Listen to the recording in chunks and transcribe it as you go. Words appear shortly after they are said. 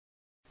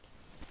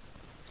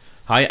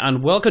Hi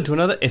and welcome to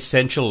another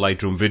Essential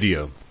Lightroom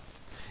video.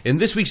 In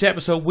this week's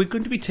episode we're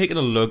going to be taking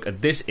a look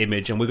at this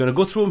image and we're going to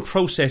go through and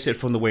process it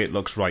from the way it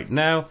looks right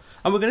now,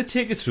 and we're going to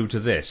take it through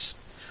to this,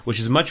 which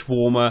is a much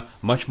warmer,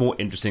 much more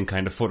interesting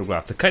kind of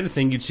photograph, the kind of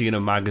thing you'd see in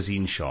a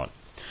magazine shot.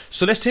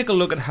 So let's take a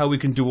look at how we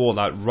can do all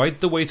that right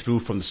the way through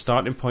from the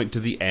starting point to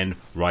the end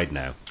right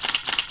now.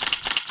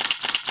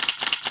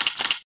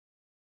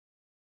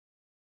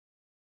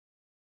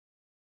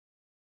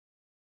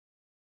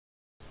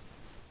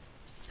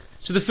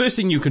 So the first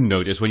thing you can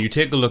notice when you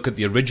take a look at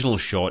the original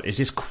shot is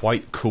it's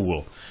quite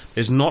cool.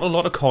 There's not a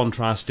lot of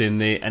contrast in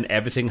there and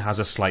everything has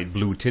a slight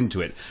blue tint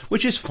to it,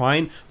 which is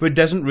fine, but it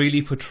doesn't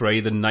really portray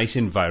the nice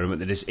environment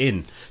that it's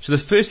in. So the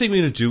first thing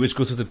we're going to do is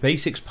go through the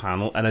basics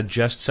panel and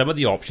adjust some of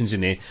the options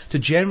in there to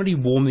generally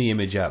warm the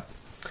image up.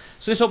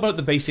 So let's open up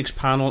the basics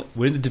panel.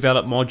 We're in the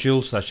develop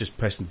module, so that's just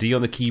pressing D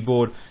on the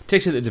keyboard,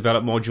 takes it to the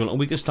develop module and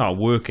we can start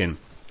working.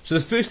 So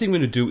the first thing we're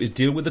going to do is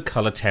deal with the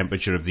color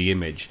temperature of the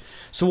image.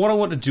 So what I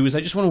want to do is I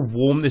just want to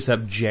warm this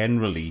up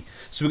generally.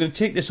 So we're going to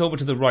take this over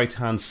to the right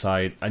hand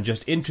side and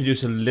just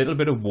introduce a little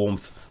bit of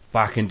warmth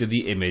back into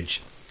the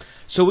image.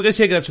 So we're going to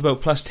take it up to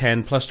about plus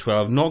 10, plus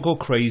 12, not go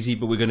crazy,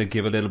 but we're going to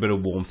give a little bit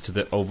of warmth to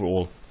the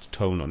overall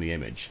tone on the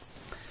image.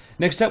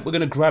 Next up, we're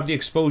going to grab the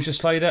exposure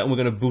slider and we're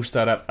going to boost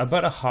that up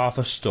about a half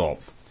a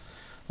stop.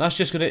 That's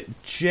just going to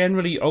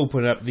generally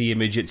open up the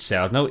image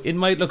itself. Now, it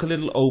might look a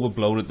little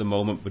overblown at the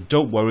moment, but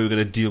don't worry, we're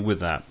going to deal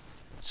with that.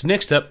 So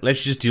next up,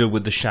 let's just deal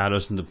with the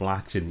shadows and the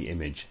blacks in the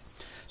image.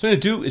 So what we're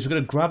going to do is we're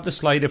going to grab the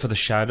slider for the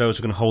shadows.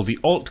 We're going to hold the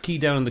Alt key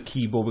down on the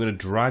keyboard. We're going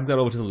to drag that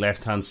over to the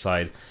left-hand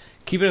side.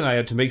 Keeping an eye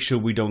out to make sure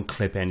we don't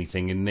clip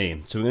anything in there.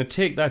 So we're going to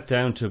take that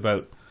down to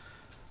about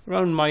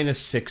around minus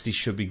 60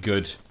 should be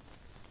good.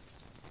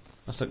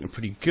 That's looking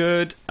pretty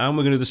good. And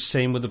we're going to do the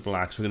same with the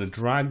blacks. We're going to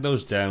drag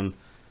those down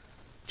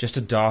just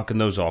to darken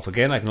those off.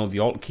 Again, I can hold the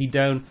Alt key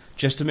down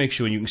just to make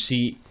sure, and you can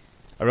see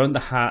around the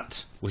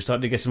hat we're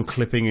starting to get some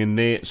clipping in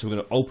there, so we're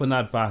going to open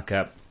that back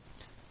up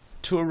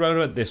to around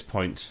at this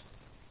point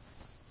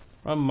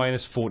around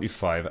minus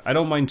 45. I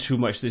don't mind too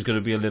much. There's going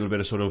to be a little bit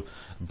of sort of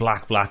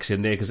blacks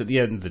in there because at the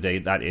end of the day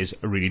that is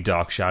a really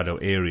dark shadow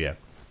area.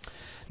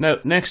 Now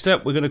next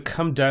up we're going to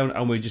come down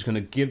and we're just going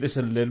to give this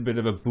a little bit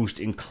of a boost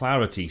in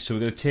clarity. So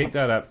we're going to take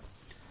that up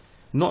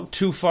not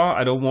too far.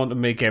 I don't want to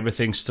make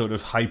everything sort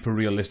of hyper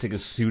realistic and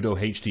pseudo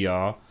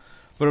HDR,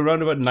 but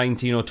around about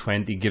 19 or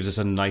 20 gives us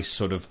a nice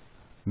sort of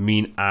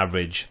mean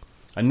average.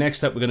 And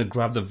next up we're going to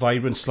grab the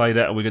vibrant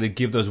slider and we're going to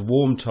give those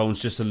warm tones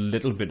just a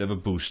little bit of a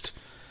boost,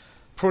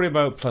 probably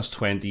about plus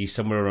 20,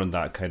 somewhere around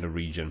that kind of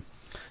region.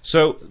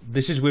 So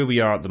this is where we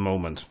are at the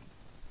moment.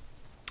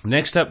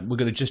 Next up, we're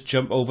going to just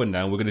jump over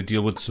now. We're going to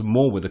deal with some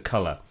more with the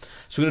color.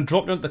 So we're going to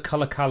drop down to the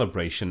color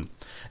calibration.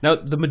 Now,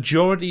 the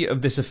majority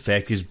of this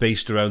effect is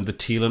based around the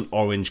teal and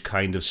orange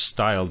kind of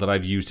style that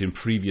I've used in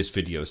previous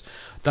videos.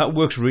 That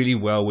works really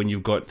well when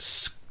you've got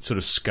sort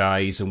of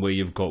skies and where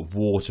you've got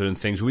water and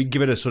things. We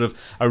give it a sort of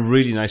a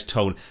really nice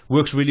tone.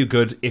 Works really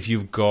good if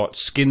you've got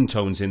skin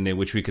tones in there,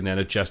 which we can then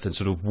adjust and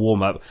sort of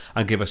warm up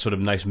and give a sort of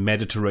nice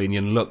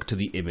Mediterranean look to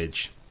the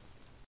image.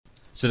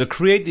 So to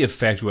create the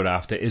effect we're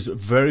after is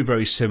very,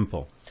 very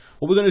simple.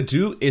 What we're going to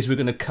do is we're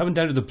going to come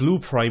down to the blue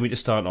primary to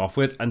start off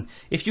with, and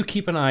if you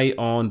keep an eye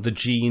on the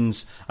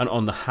jeans and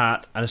on the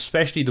hat and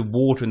especially the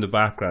water in the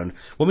background,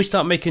 when we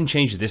start making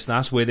changes to this,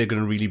 that's where they're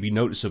going to really be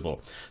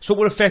noticeable. So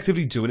what we're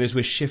effectively doing is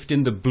we're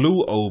shifting the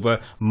blue over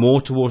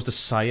more towards the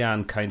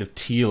cyan kind of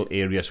teal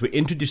area. So we're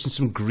introducing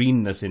some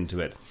greenness into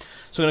it.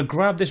 So I'm going to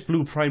grab this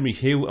blue primary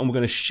hue and we're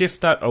going to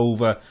shift that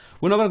over.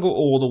 We're not going to go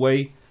all the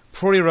way.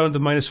 Probably around the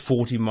minus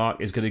 40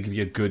 mark is going to give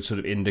you a good sort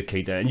of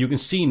indicator, and you can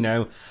see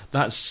now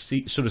that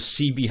sort of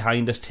sea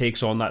behind us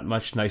takes on that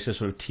much nicer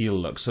sort of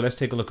teal look. So let's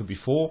take a look at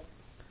before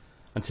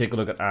and take a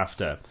look at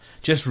after.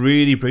 Just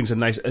really brings a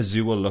nice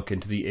azure look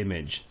into the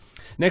image.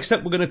 Next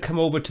up we're going to come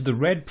over to the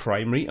red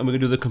primary and we're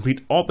going to do the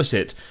complete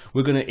opposite.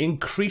 We're going to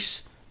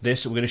increase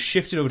this, we're going to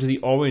shift it over to the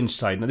orange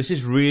side. Now this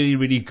is really,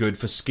 really good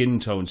for skin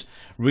tones.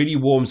 Really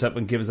warms up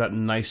and gives that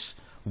nice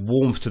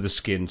warmth to the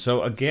skin.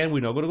 So again,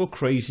 we're not going to go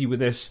crazy with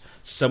this.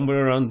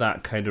 Somewhere around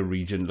that kind of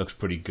region looks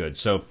pretty good.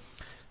 So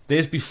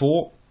there's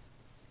before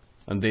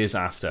and there's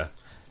after.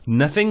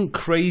 Nothing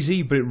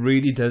crazy, but it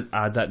really does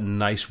add that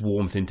nice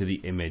warmth into the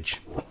image.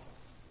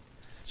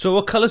 So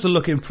our colors are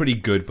looking pretty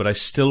good, but I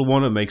still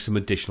want to make some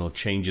additional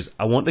changes.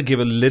 I want to give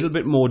a little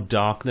bit more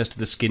darkness to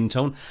the skin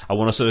tone. I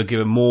want to sort of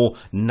give a more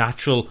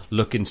natural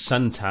looking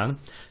suntan.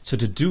 So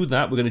to do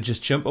that, we're going to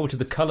just jump over to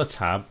the color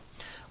tab.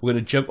 We're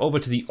going to jump over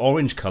to the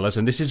orange colors,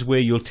 and this is where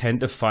you'll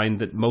tend to find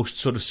that most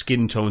sort of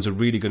skin tones are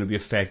really going to be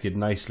affected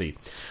nicely.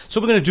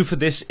 So what we're going to do for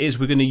this is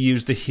we're going to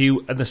use the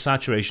hue and the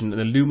saturation and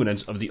the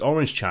luminance of the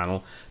orange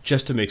channel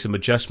just to make some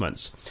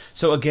adjustments.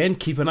 So again,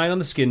 keep an eye on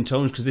the skin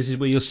tones because this is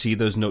where you'll see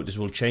those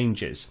noticeable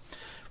changes.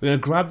 We're going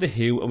to grab the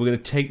hue and we're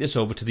going to take this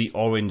over to the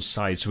orange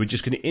side. So we're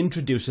just going to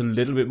introduce a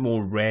little bit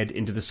more red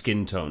into the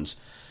skin tones.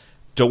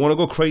 Don't want to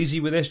go crazy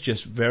with this,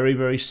 just very,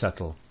 very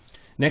subtle.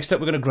 Next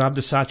up, we're going to grab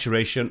the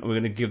saturation and we're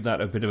going to give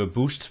that a bit of a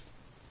boost.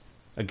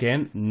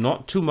 Again,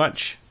 not too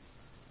much.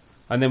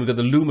 And then we've got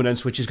the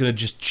luminance, which is going to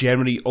just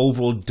generally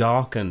overall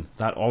darken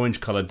that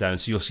orange color down.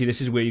 So you'll see this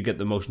is where you get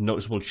the most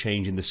noticeable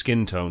change in the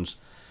skin tones.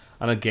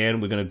 And again,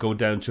 we're going to go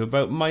down to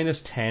about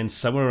 -10,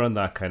 somewhere around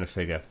that kind of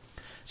figure.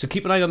 So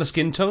keep an eye on the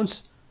skin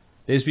tones.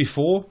 There's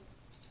before,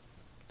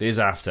 there's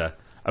after.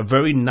 A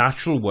very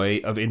natural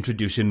way of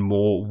introducing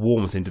more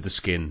warmth into the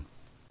skin.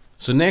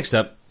 So next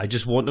up, I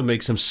just want to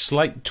make some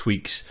slight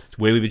tweaks to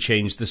where we would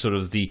change the sort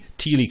of the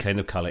tealy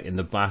kind of color in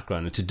the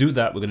background. And to do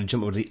that, we're going to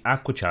jump over to the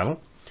aqua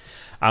channel.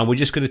 And we're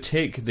just going to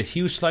take the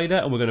hue slider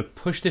and we're going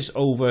to push this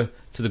over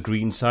to the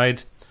green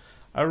side.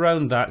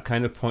 Around that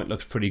kind of point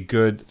looks pretty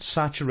good.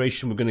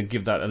 Saturation, we're going to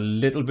give that a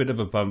little bit of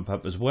a bump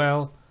up as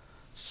well.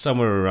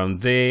 Somewhere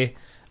around there.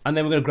 And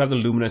then we're going to grab the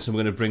luminance and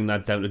we're going to bring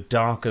that down to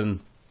darken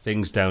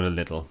things down a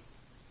little.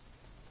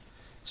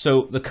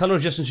 So the color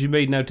adjustments we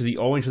made now to the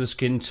orange for the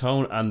skin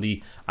tone and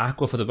the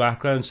aqua for the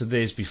background. So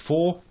there's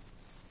before,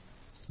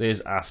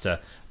 there's after.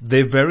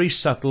 They're very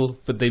subtle,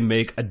 but they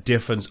make a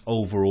difference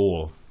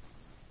overall.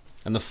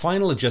 And the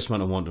final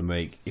adjustment I want to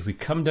make, if we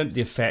come down to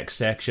the effects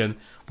section,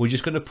 we're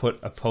just going to put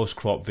a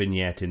post-crop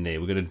vignette in there.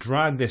 We're going to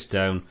drag this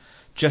down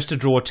just to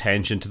draw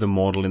attention to the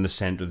model in the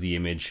center of the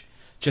image,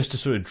 just to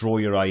sort of draw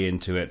your eye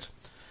into it.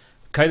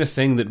 Kind of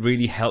thing that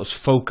really helps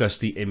focus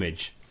the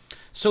image.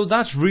 So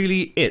that's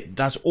really it.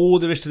 That's all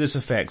there is to this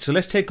effect. So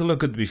let's take a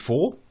look at the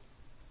before.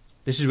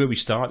 This is where we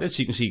started. So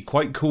you can see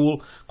quite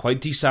cool,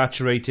 quite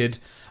desaturated.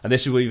 And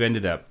this is where we've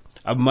ended up.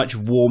 A much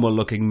warmer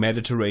looking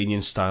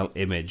Mediterranean style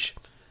image.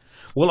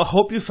 Well, I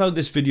hope you found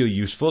this video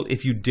useful.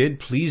 If you did,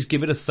 please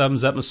give it a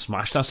thumbs up and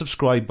smash that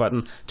subscribe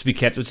button to be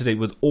kept up to date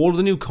with all of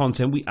the new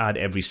content we add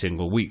every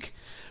single week.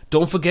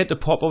 Don't forget to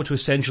pop over to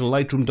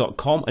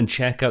essentiallightroom.com and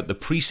check out the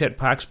preset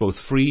packs, both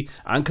free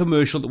and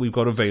commercial, that we've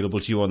got available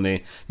to you on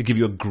there. They give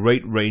you a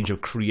great range of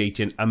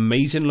creating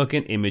amazing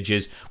looking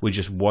images with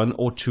just 1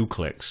 or 2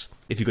 clicks.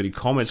 If you've got any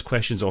comments,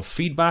 questions or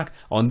feedback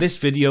on this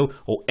video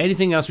or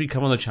anything else we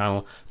cover on the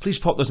channel, please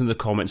pop those in the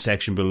comment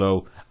section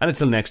below. And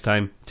until next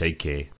time, take care.